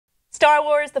Star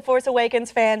Wars The Force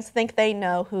Awakens fans think they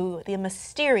know who the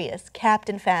mysterious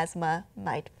Captain Phasma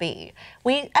might be.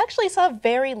 We actually saw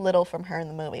very little from her in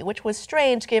the movie, which was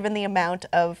strange given the amount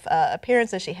of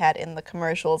appearances she had in the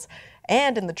commercials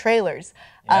and in the trailers.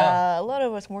 Yeah. A lot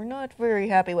of us were not very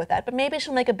happy with that, but maybe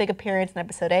she'll make a big appearance in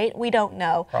Episode 8. We don't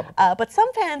know. Probably. But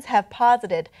some fans have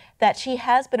posited that she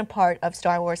has been a part of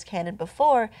Star Wars canon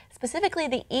before, specifically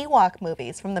the Ewok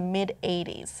movies from the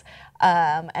mid-'80s.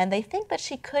 And they think that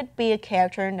she could be a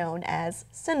character known as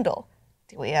Cindel.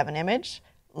 Do we have an image?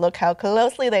 Look how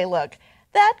closely they look.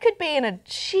 That could be in a...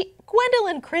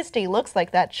 Gwendoline Christie looks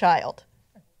like that child.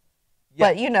 Yeah,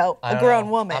 but, you know, a grown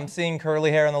woman. I'm seeing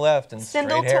curly hair on the left and straight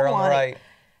hair on the right.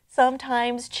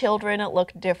 Sometimes children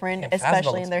look different,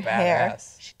 especially in their hair.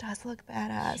 She does look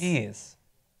badass. Jeez.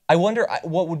 I wonder,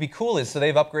 what would be cool is, so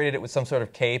they've upgraded it with some sort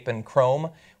of cape and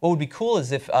chrome. What would be cool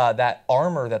is if that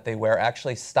armor that they wear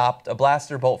actually stopped a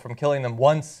blaster bolt from killing them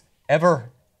once, ever.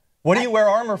 What do you wear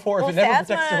armor for if it never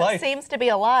protects your life? Seems to be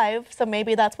alive, so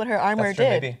maybe that's what her armor did.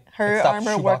 Maybe. Her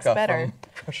armor works better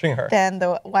crushing her than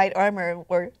the white armor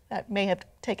that may have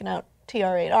taken out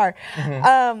TR-8R.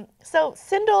 So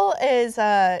Cindel is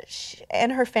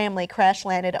and her family crash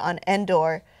landed on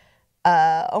Endor,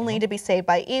 only to be saved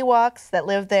by Ewoks that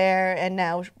live there, and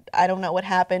now I don't know what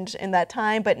happened in that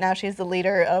time, but now she's the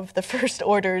leader of the First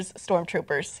Order's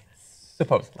stormtroopers.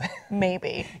 Supposedly.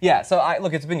 Maybe. Yeah, so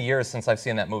look, it's been years since I've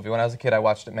seen that movie. When I was a kid, I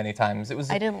watched it many times.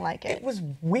 I didn't like it. It was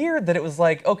weird that it was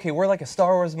like, okay, we're like a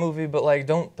Star Wars movie, but like,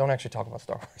 don't actually talk about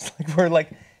Star Wars. Like, we're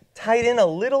like tied in a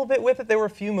little bit with it. There were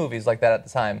a few movies like that at the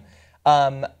time.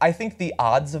 I think the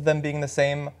odds of them being the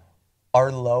same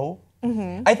are low.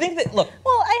 I think that, look.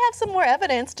 Well, I have some more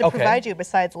evidence to provide you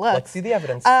besides looks. Let's see the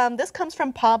evidence. This comes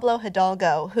from Pablo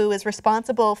Hidalgo, who is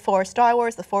responsible for Star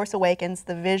Wars The Force Awakens,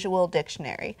 the Visual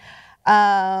Dictionary.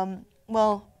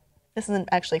 Well, this isn't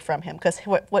actually from him, because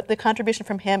what the contribution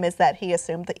from him is that he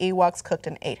assumed the Ewoks cooked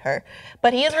and ate her.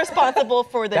 But he is responsible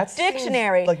for the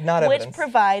dictionary, like which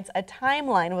provides a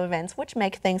timeline of events which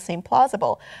make things seem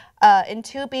plausible. In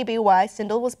 2 BBY,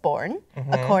 Cindel was born,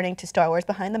 according to Star Wars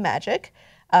Behind the Magic.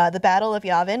 The Battle of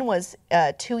Yavin was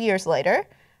 2 years later.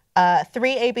 3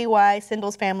 ABY,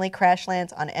 Cindel's family crash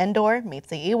lands on Endor, meets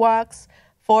the Ewoks.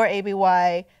 4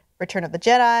 ABY, Return of the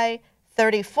Jedi.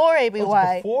 34 ABY. Oh, it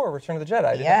was before Return of the Jedi.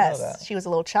 I didn't know that. Yes, she was a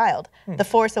little child. The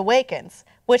Force Awakens,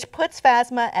 which puts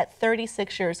Phasma at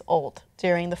 36 years old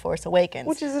during The Force Awakens.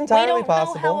 Which is entirely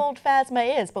possible. We don't know how old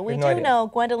Phasma is, but we do know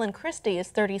Gwendoline Christie is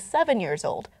 37 years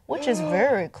old, which is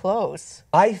very close.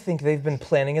 I think they've been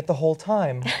planning it the whole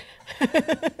time.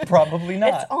 Probably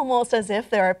not. It's almost as if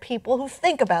there are people who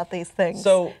think about these things.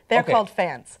 So, they're called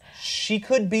fans. She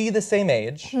could be the same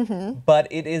age, but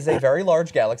it is a very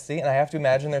large galaxy, and I have to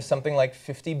imagine there's something like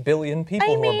 50 billion people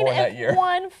who were born that year. If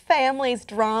one family's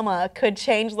drama could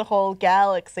change the whole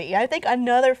galaxy, I think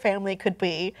another family could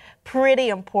be pretty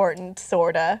important,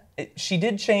 sorta. She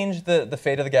did change the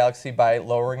fate of the galaxy by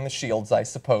lowering the shields, I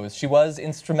suppose. She was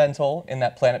instrumental in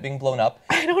that planet being blown up.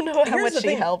 I don't know how much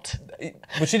she helped.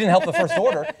 But she didn't help the First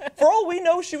Order. For all we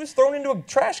know, she was thrown into a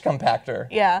trash compactor.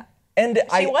 Yeah. And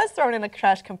she was thrown in a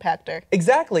trash compactor.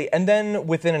 Exactly. And then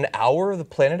within an hour, the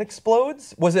planet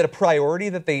explodes. Was it a priority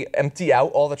that they empty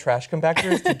out all the trash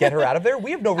compactors to get her out of there?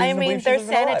 We have no reason to believe she was alive.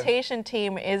 Their sanitation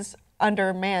team is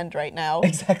undermanned right now.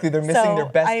 Exactly. They're missing their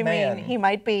best man. I mean,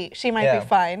 she might be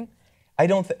fine.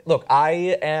 Look,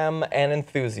 I am an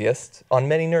enthusiast on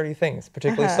many nerdy things,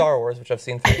 particularly Star Wars, which I've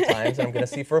seen 3 times, and I'm going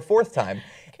to see for a 4th time.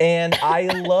 And I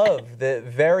love the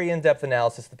very in-depth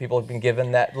analysis that people have been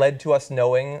given that led to us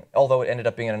knowing, although it ended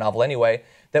up being in a novel anyway,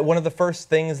 that one of the first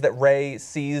things that Rey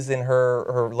sees in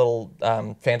her little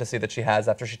fantasy that she has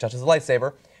after she touches the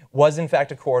lightsaber was in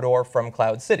fact a corridor from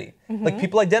Cloud City. Like,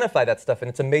 people identify that stuff, and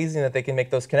it's amazing that they can make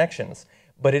those connections.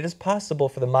 But it is possible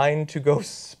for the mind to go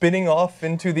spinning off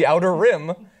into the Outer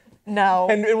Rim. No.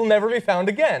 And it will never be found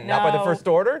again. No. Not by the First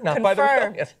Order, not by the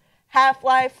Rebellion.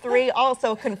 Half-Life 3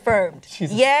 also confirmed.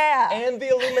 Jesus. Yeah. And the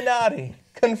Illuminati.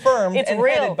 Confirmed and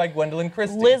headed by Gwendoline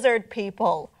Christie. Lizard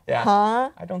people. Yeah. Huh?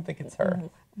 I don't think it's her.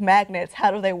 Magnets,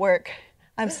 how do they work?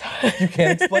 I'm sorry. You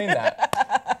can't explain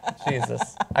that.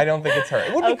 Jesus. I don't think it's her.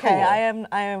 It would be cool. I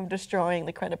am destroying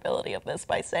the credibility of this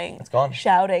by saying, it's gone.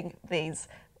 Shouting these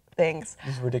things.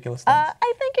 These ridiculous things.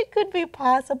 I think it could be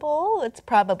possible. It's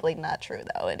probably not true,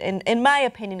 though, in my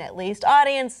opinion at least.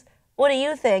 Audience, what do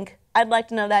you think? I'd like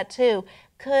to know that, too.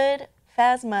 Could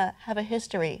Phasma have a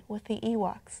history with the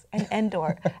Ewoks and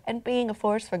Endor and being a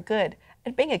force for good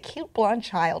and being a cute blonde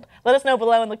child? Let us know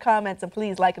below in the comments, and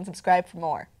please like and subscribe for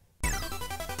more.